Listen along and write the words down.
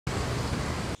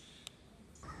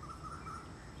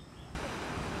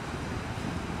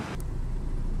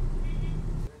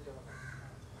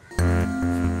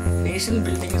nation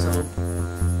building is our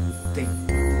thing.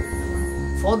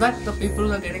 For that, the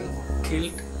people are getting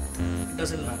killed. It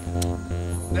doesn't matter.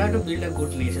 We have to build a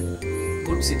good nation,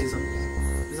 good citizens.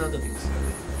 These are the things.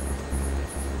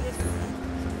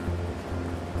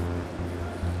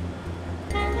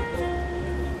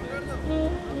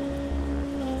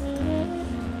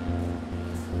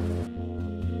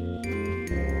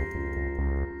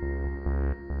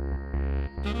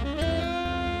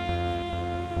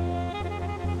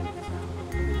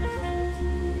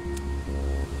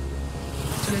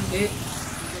 Actually,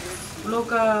 लोग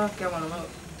का क्या मालूम है,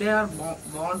 they are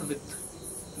born with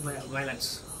violence.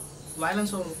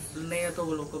 Violence और नहीं है तो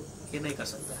वो लोग को ये नहीं कर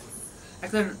सकता है.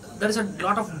 Actually, there is a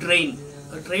lot of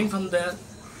drain from their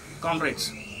comrades.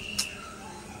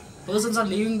 Persons are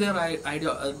leaving their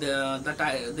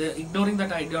they're ignoring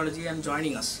that ideology and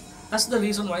joining us. That's the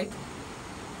reason why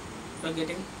we're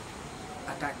getting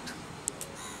attacked.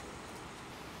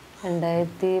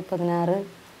 2016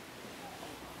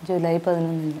 July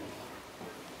 11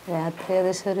 രാത്രി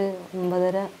ഏകദേശം ഒരു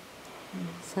 9:30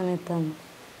 സമയത്താണ്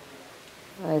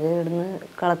അവർ ഇവിടുന്ന്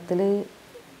കളത്തിൽ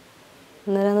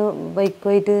അന്നേരം ബൈക്ക്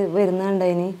പോയിട്ട്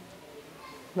വരുന്നുണ്ടായിന്.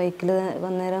 ബൈക്കിൽ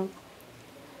വന്നേരം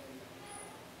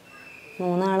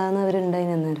 3 ആളാണ്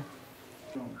അവരുണ്ടായിന്. അന്നേരം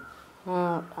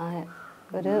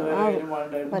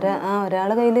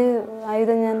ഒരാളെ കയ്യിൽ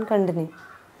ആയുധം ഞാൻ കണ്ടിന്.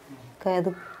 അത്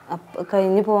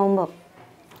കഴിഞ്ഞ് പോകുമ്പോൾ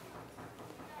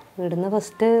ഇവിടുന്ന്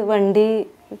ഫസ്റ്റ് വണ്ടി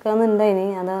ഉണ്ടായിന്.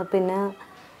 അതാ പിന്നെ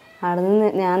അവിടെ നിന്ന്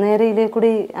ഞാൻ നേരെ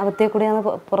ഇതിലേക്കൂടി അകത്തേക്കൂടിയാണ്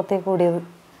പുറത്തേക്ക് ഓടിയത്.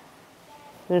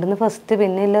 വീടിന് ഫസ്റ്റ്,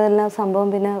 പിന്നെ ഇല്ലതെല്ലാം സംഭവം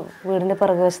പിന്നെ വീടിൻ്റെ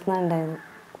പുറകുവശത്താണ് ഉണ്ടായത്.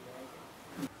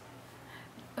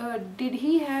 Did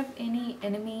he have any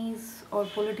enemies or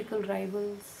political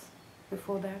rivals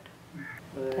before that?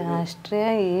 രാഷ്ട്രീയ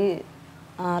ഈ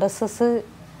RSS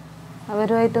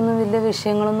അവരുമായിട്ടൊന്നും വലിയ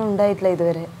വിഷയങ്ങളൊന്നും ഉണ്ടായിട്ടില്ല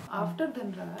ഇതുവരെ. After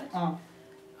Dhanraj,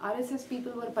 RSS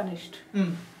people were punished.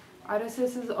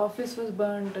 RSS's office was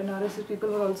burnt and RSS people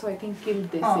were also, I think, killed,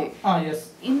 they say. Yes.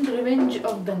 In revenge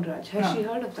of Dhanraj. Has she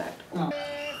heard of that?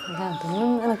 അതൊന്നും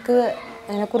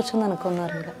അതിനെക്കുറിച്ചൊന്നും എനിക്കൊന്നും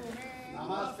അറിയില്ല.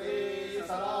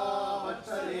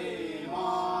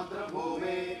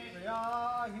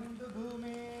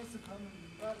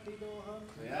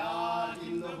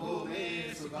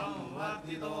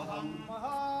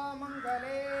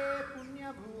 महामंगले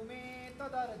पुण्यभूमे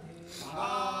तदर्धे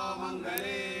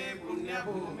महामंगले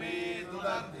पुण्यभूमे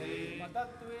तदर्धे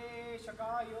मदत्वे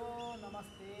शकायो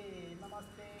नमस्ते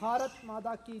नमस्ते. भारत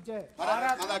माता की जय.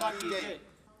 भारत माता की जय.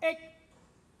 1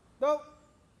 2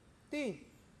 3.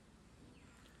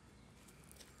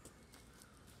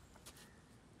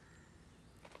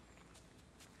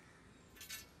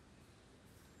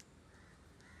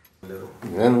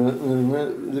 ഇങ്ങനെ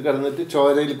ഇത് കിടന്നിട്ട്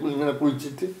ചോരയിൽ ഇങ്ങനെ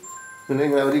കുളിച്ചിട്ട്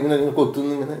ഇങ്ങനെ അവരിങ്ങനെ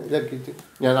കൊത്തുനിന്ന് ഇങ്ങനെ ഇതാക്കിയിട്ട്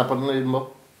ഞാൻ അപ്പുറത്ത് വരുമ്പോൾ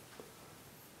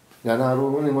ഞാൻ ആ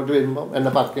റൂമിൽ നിന്ന് ഇങ്ങോട്ട് വരുമ്പോൾ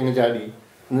എന്നെ പക്കിങ്ങനെ ചാടി.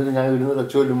 എന്നിട്ട് ഞാൻ ഇവിടുന്ന്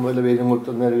തച്ചു കൊല്ലുമ്പോൾ അല്ല വേഗം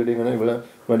കൊത്തുന്നേരം ഇവിടെ ഇങ്ങനെ ഇവിടെ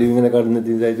വടി ഇങ്ങനെ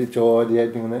കടന്നിട്ട് ഇതായിട്ട്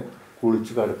ചോരയായിട്ട് ഇങ്ങനെ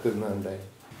കുളിച്ച് കിടക്കുന്നുണ്ടായി.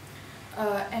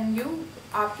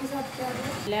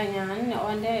 ഇല്ല, ഞാൻ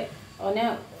ഓനെ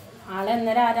ആളെ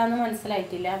അന്നേരം ആരാന്ന്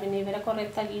മനസ്സിലായിട്ടില്ല. പിന്നെ ഇവരെ കുറേ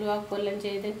തല്ലുക കൊല്ലം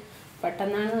ചെയ്ത്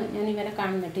പെട്ടെന്നാണ് ഞാൻ ഇവരെ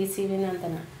കാണുന്നത്. TCV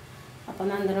നന്ദന. അപ്പം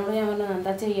നന്ദനോട് ഞാൻ പറഞ്ഞു, നന്ദ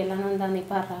ചെയ്യല്ല നന്ദ, നീ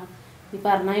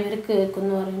പറഞ്ഞാൽ ഇവർ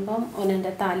കേൾക്കുമെന്ന് പറയുമ്പം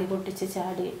ഓനെൻ്റെ താലി പൊട്ടിച്ച്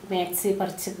ചാടി മാക്സി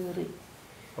പറിച്ച് കീറി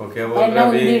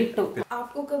ഇട്ടു.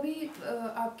 आपको कभी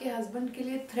आपके हस्बैंड के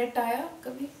लिए थ्रेट आया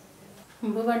कभी?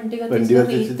 മുമ്പ് വണ്ടി കത്തിച്ച്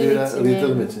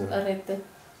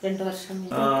 2 വർഷം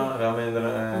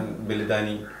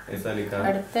बलिदानी ऐसा लिखा.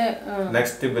 അടുത്ത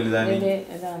नेक्स्ट बलिदानी.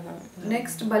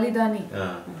 नेक्स्ट बलिदानी.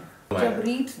 जब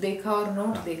रीत देखा और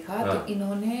नोट देखा तो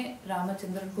इन्होंने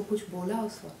रामचंद्रन को कुछ बोला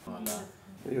उस वक्त?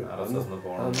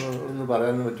 ഒന്നും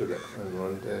പറയാനൊന്നും പറ്റില്ല.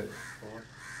 അതുകൊണ്ട്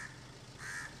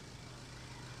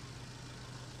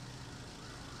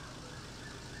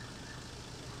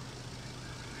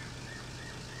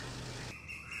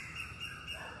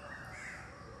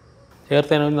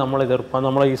ചേർത്തേനും നമ്മൾ എതിർപ്പാൻ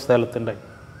നമ്മളെ ഈ സ്ഥലത്തുണ്ടായി.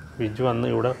 ബിജു വന്ന്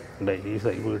ഇവിടെ ഉണ്ടായി,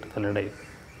 ഈ വീട്ടിൽ തന്നെ ഉണ്ടായി.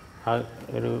 ആ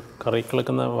ഒരു കറി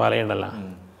കിളക്കുന്ന വലയുണ്ടല്ലോ,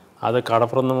 അത്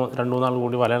കടപ്പുറന്ന് 2-3 നാൾ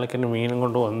കൂടി വലയിളക്കിന് മീനും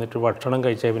കൊണ്ട് വന്നിട്ട് ഭക്ഷണം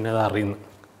കഴിച്ചാൽ പിന്നെ അത് അറിയുന്നു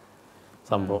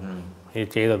സംഭവം ഈ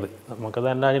ചെയ്തത്. നമുക്കത്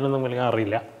ദണ്ഡാജിനൊന്നും വലിയ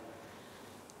അറിയില്ല,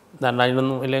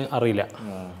 ദണ്ഡാജിനൊന്നും വലിയ അറിയില്ല.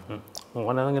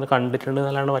 മോനതങ്ങനെ കണ്ടിട്ടുണ്ട്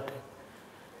എന്നല്ലാണ്ട് മറ്റേ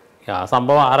ആ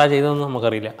സംഭവം ആരാ ചെയ്തതെന്ന്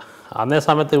നമുക്കറിയില്ല. അന്നേ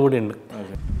സമയത്ത് ഇവിടെ ഉണ്ട്.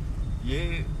 ये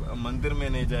मंदिर में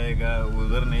नहीं जाएगा,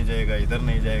 उधर नहीं जाएगा, इधर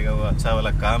नहीं जाएगा, वो अच्छा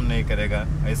वाला काम नहीं करेगा,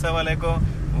 ऐसा वाले को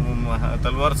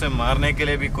तलवार से मारने के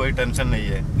लिए भी कोई टेंशन नहीं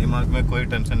है, दिमाग में कोई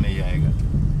टेंशन नहीं आएगा.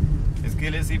 इसके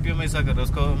लिए CPM ऐसा कर,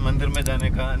 उसको मंदिर में जाने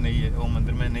का नहीं है, वो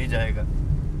मंदिर में नहीं जाएगा.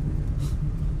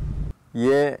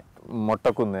 ये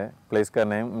मोट्टकुन्न है, प्लेस का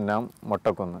नाम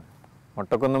मोट्टकुन्न।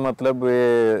 मोट्टकुन्न मतलब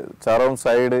ये चारों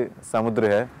साइड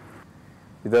समुद्र है।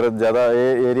 इधर ज़्यादा ये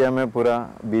एरिया में पूरा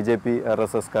बीजेपी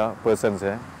आरएसएस का पर्सन्स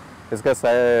है। इसका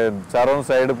चारों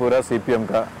साइड पूरा सीपीएम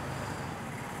का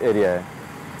एरिया है।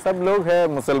 सब लोग है,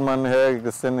 मुसलमान है,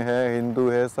 क्रिश्चियन है, हिंदू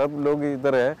है, सब लोग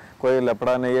इधर है। कोई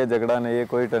लफड़ा नहीं है, झगड़ा नहीं है,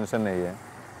 कोई टेंशन नहीं है,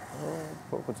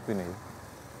 कुछ भी नहीं है।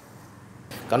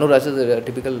 Kannur is a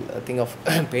typical thing of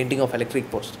painting of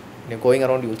electric post. You're going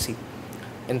around, you will see.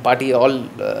 In party, all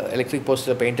electric posts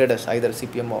are painted as either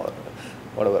CPM or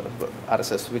whatever,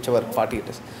 RSS, whichever party it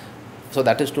is. So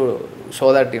that is to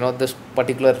show that, you know, this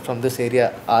particular, from this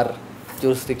area, our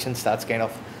jurisdiction starts kind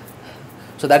of.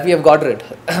 So that we have got rid.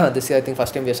 This year, I think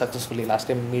first time we are successfully. Last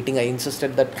time meeting, I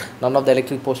insisted that none of the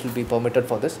electric posts will be permitted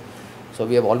for this. So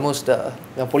we have almost,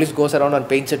 police goes around and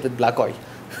paints it with black oil.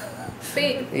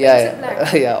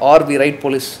 Yeah, or we write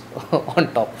police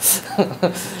on top.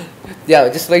 Yeah,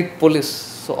 just write police.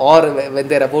 So, or when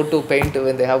they're about to paint,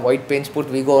 when they have white paints put,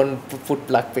 we go and put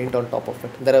black paint on top of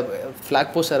it. There are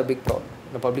flag posts are a big problem.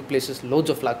 In the public places, loads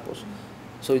of flag posts.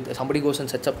 So somebody goes and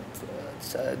sets up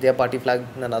their party flag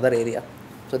in another area.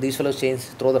 So these fellows change,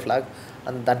 throw the flag,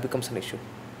 and that becomes an issue.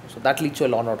 So that leads to a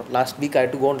law and order. Last week I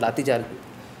had to go on Lathi Charge.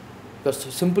 It was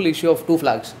a simple issue of 2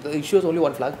 flags. The issue was only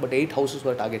 1 flag, but 8 houses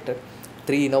were targeted,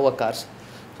 3 Innova cars.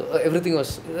 So everything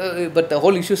was, but the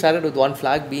whole issue started with 1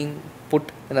 flag being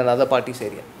put in another party's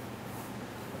area.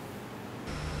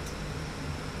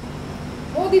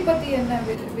 Modi pati enna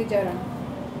vicharam?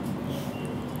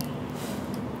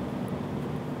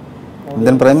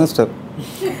 Indian Prime Minister.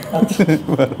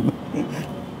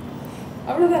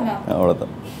 Avladana?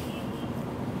 Avladana.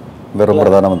 Verum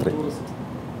Pradhanamantri.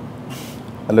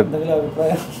 അല്ല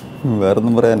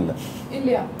വേറൊന്നും പറയാനില്ല. இல்ல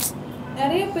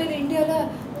நிறைய பேர் இந்தியால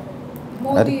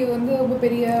மோடி வந்து ரொம்ப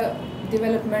பெரிய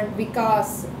டெவலப்மெண்ட்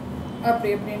விகாஸ் அப்படி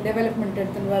டெவலப்மெண்ட்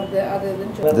எடுத்துட்டு வருது அது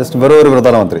இதுன்னு ஜஸ்ட் வெறும் ஒரு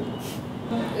பிரதானமന്ത്രി.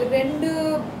 ரெண்டு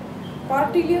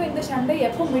பார்ட்டிலயும் இந்த சண்டை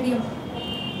எப்போ முடியும்?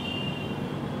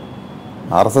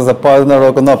 ஆர்எஸ்எஸ் எப்போ அது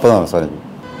நடக்குதோ அப்பதான் சாரி.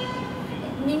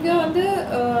 நீங்க வந்து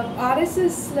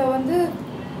ஆர்எஸ்எஸ்ல வந்து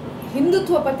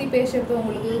ഹിന്ദുത്വ പറ്റി பேசுறது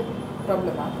உங்களுக்கு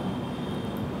ப்ராப்ளமா?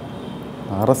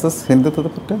 ആർഎസ്എസ് ഹിന്ദുത്വത്തെ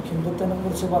പറ്റി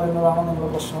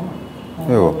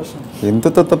അയ്യോ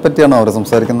ഹിന്ദുത്വത്തെ പറ്റിയാണോ അവർ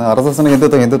സംസാരിക്കുന്നത്? ആർഎസ്എസിന്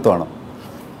ഹിന്ദുത്വമാണോ?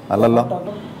 അല്ലല്ലോ.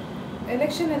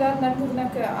 എലക്ഷൻ ഏதாவது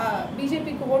നടന്നதுனாக்க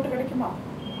ബിജെപിക്ക് വോട്ട് கிடைக்குமா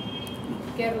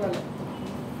കേരളത്തിൽ?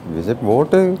 ബിജെപി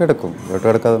വോട്ട് കിടക്കും. വോട്ട്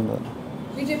കിടക്കാതെ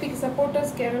ബിജെപിക്ക്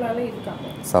സപ്പോർട്ടേഴ്സ് കേരളത്തിൽ இருக்காங்க.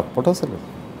 സപ്പോർട്ടേഴ്സ് അല്ലേ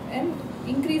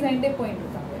ഇൻക്രീസ് ആയിട്ടേ പോയിட்டு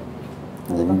இருக்காங்க.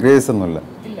 ഇൻക്രീസ് ഒന്നുമില്ല,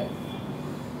 ഇല്ല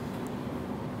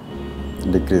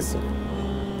ഡിക്രീസ്.